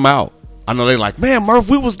 world, I'm out. I know they're like, man, Murph,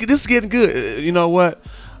 this is getting good. You know what?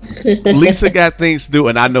 Lisa got things to do,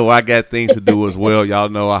 and I know I got things to do as well. Y'all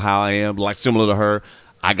know how I am, like similar to her.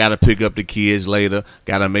 I got to pick up the kids later.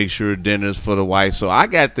 Got to make sure dinner's for the wife. So I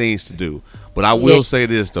got things to do. But I will say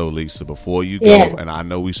this, though, Lisa, before you go, and I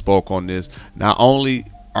know we spoke on this, not only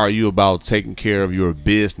are you about taking care of your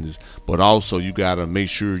business, but also you got to make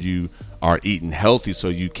sure you are eating healthy so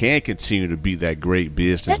you can continue to be that great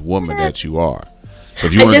business woman that you are. So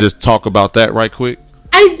if you want to just talk about that right quick.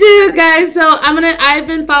 I do, guys. So I've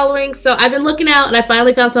been following. So I've been looking out, and I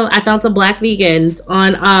finally found some. I found some Black vegans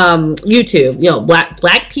on YouTube. You know,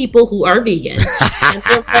 black people who are vegan. And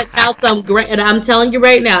they're putting out some great. And I'm telling you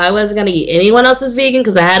right now, I wasn't gonna eat anyone else's vegan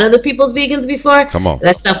because I had other people's vegans before. Come on,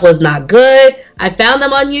 that stuff was not good. I found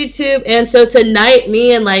them on YouTube, and so tonight,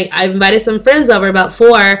 me and I've invited some friends over, about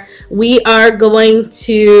 4. We are going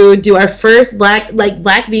to do our first black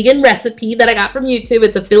vegan recipe that I got from YouTube.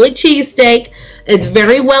 It's a Philly cheesesteak. It's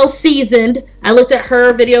very well seasoned. I looked at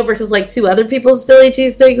her video versus 2 other people's Philly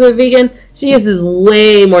cheesesteak who are vegan. She uses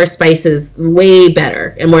way more spices, way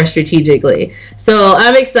better and more strategically. So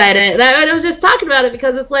I'm excited. And I was just talking about it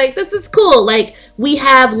because it's this is cool. We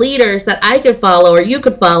have leaders that I could follow or you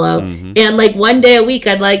could follow. Mm-hmm. And one day a week,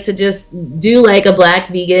 I'd like to just do a black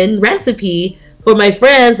vegan recipe for my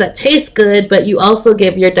friends that tastes good, but you also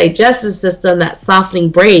give your digestive system that softening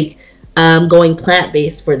break, going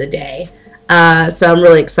plant-based for the day. So I'm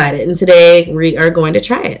really excited. And today we are going to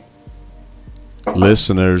try it.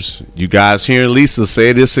 Listeners, you guys hearing Lisa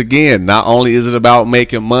say this again. Not only is it about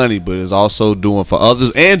making money, but it's also doing for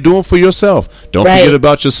others and doing for yourself. Don't forget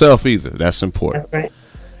about yourself either. That's important. That's right.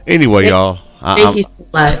 Anyway, y'all. Thank you so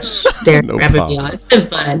much, Darren, for having me on. It's been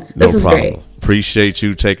fun. This is great. Appreciate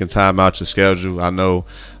you taking time out your schedule. I know,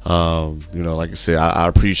 like I said, I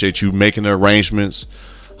appreciate you making the arrangements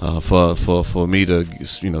for me to,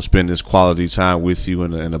 spend this quality time with you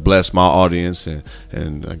and to bless my audience.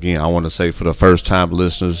 And again, I want to say for the first time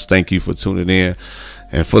listeners, thank you for tuning in.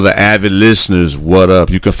 And for the avid listeners, what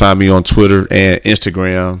up? You can find me on Twitter and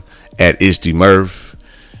Instagram at ItsDMurph.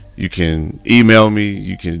 You can email me.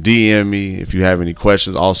 You can DM me if you have any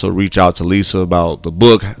questions. Also, reach out to Lisa about the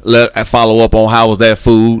book. Follow up on how was that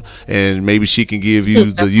food, and maybe she can give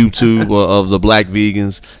you the YouTube of the Black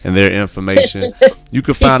vegans and their information. You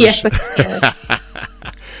can find.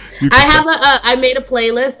 I made a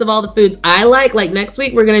playlist of all the foods I like. Next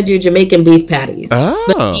week, we're gonna do Jamaican beef patties,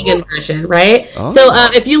 the vegan version, right? Oh. So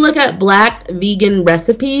if you look at Black vegan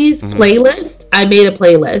recipes playlist, I made a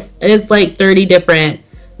playlist, and it's 30 different.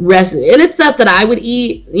 And it's stuff that I would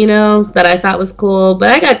eat, that I thought was cool. But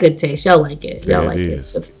I got good taste. Y'all like it. Y'all like it.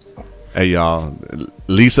 Hey, y'all.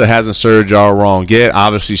 Lisa hasn't served y'all wrong yet.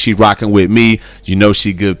 Obviously, she rocking with me.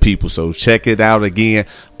 She good people. So check it out again.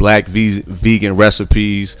 Black vegan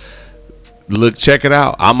recipes. Look, check it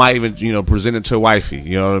out. I might even, present it to wifey.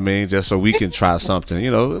 You know what I mean? Just so we can try something.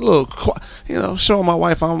 A little, show my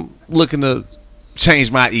wife I'm looking to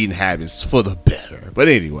change my eating habits for the better. But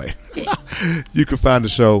anyway, you can find the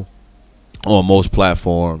show on most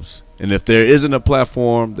platforms. And if there isn't a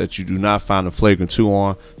platform that you do not find a Flagrant 2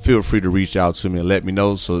 on, feel free to reach out to me and let me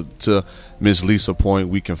know. So to Miss Lisa point,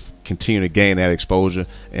 we can continue to gain that exposure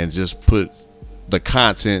and just put the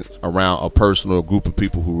content around a person or a group of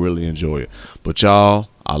people who really enjoy it. But y'all,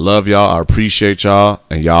 I love y'all. I appreciate y'all.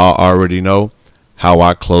 And y'all already know how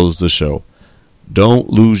I close the show. Don't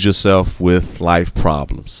lose yourself with life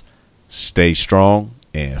problems. Stay strong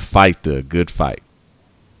and fight the good fight.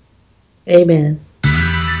 Amen.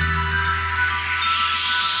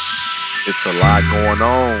 It's a lot going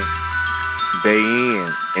on. Day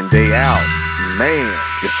in and day out. Man,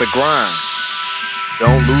 it's a grind.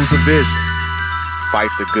 Don't lose the vision. Fight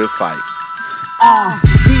the good fight.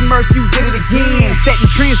 D-Murph, you did it again. Setting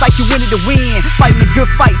trends like you wanted to win. Fighting the good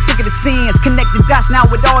fight, sick of the sins. Connecting dots now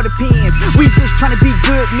with all the pins. We just trying to be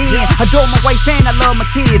good men. Adore my wife and I love my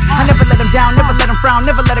kids. I never let them down, never let them frown.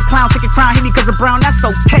 Never let a clown take a crown. Hit me cause I'm brown, that's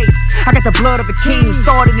okay. I got the blood of a king.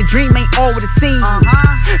 Saw it in the dream, ain't all what it seems.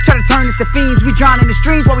 Try to turn us to fiends. We drown in the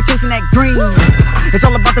streams while we chasing that green. It's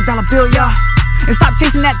all about the dollar bill, y'all. And stop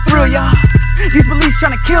chasing that thrill, y'all. These police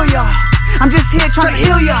trying to kill y'all. I'm just here trying to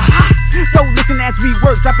heal y'all. So listen as we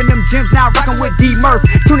work, dropping them gems now, rocking with D-Murph.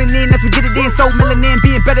 Tuning in as we get it in, so melanin,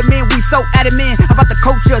 being better men, we so adamant about the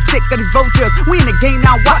culture, sick of these vultures. We in the game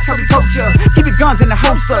now, watch how we coach ya. Keep your guns in the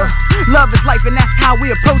holster. Love is life and that's how we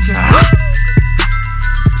approach it.